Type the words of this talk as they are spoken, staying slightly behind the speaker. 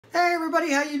Hey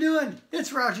everybody, how you doing?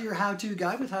 It's Roger, your how-to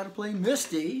guy with how to play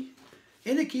Misty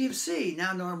in the key of C.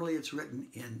 Now normally it's written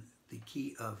in the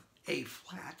key of A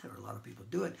flat, or a lot of people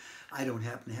do it. I don't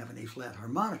happen to have an A flat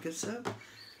harmonica, so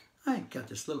I got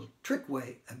this little trick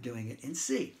way of doing it in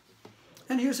C.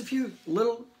 And here's a few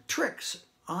little tricks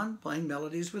on playing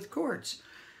melodies with chords.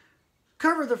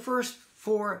 Cover the first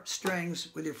 4 strings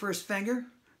with your first finger.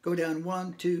 Go down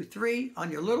 1, 2, 3 on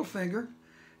your little finger.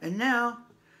 And now,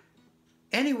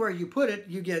 anywhere you put it,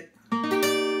 you get,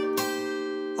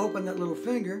 open that little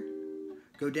finger,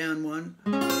 go down 1.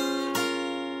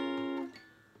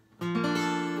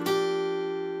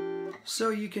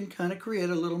 So you can kind of create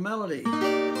a little melody.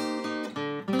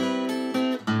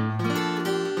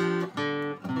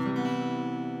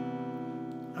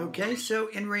 Okay, so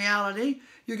in reality,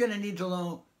 you're going to need to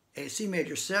know a C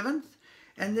major 7th,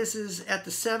 and this is at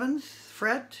the 7th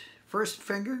fret, first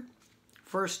finger,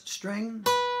 first string.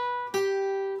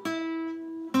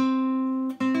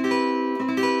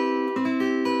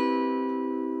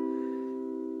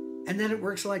 And then it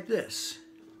works like this.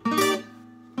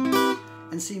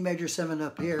 And C major 7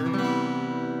 up here.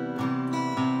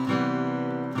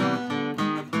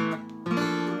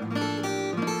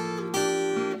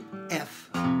 F.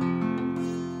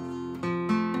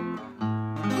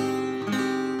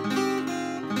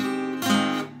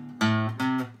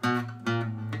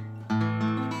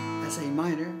 That's A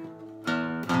minor.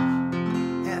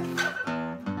 F.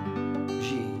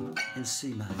 G. And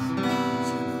C minor.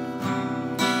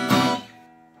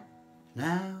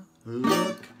 Now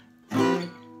look at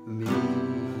me.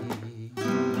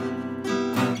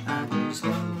 I was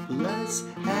helpless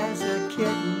as a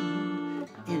kitten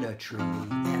in a tree. F.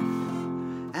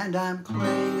 And I'm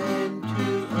clinging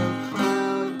to a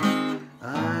cloud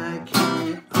I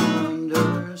can't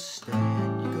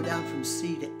understand. You go down from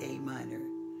C to A minor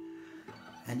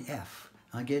and F.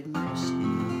 I get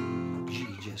misty. G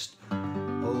just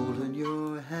holding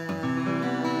your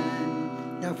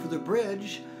hand. Now for the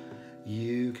bridge,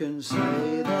 you can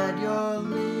say that you're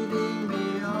leading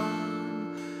me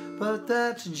on, but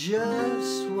that's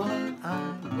just what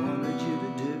I wanted you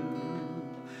to do.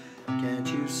 Can't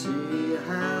you see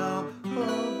how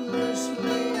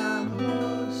hopelessly I'm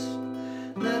lost?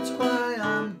 That's why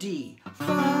I'm D,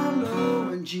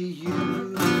 following G,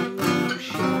 U,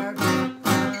 sharp,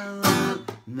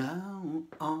 now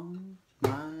on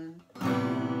my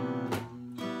own.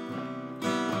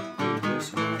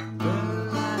 This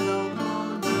wonderland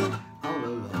all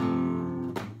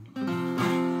alone.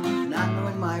 Not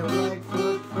knowing my right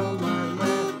foot from my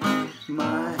left,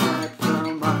 my hat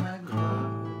from my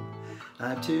glove.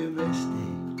 I'm too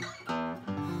misty,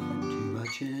 too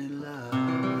much in love.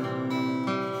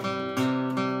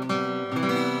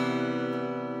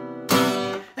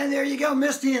 And there you go,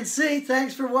 Misty and C.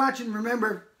 Thanks for watching.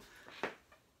 Remember,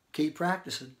 keep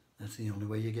practicing. That's the only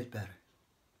way you get better.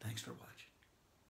 Thanks for watching.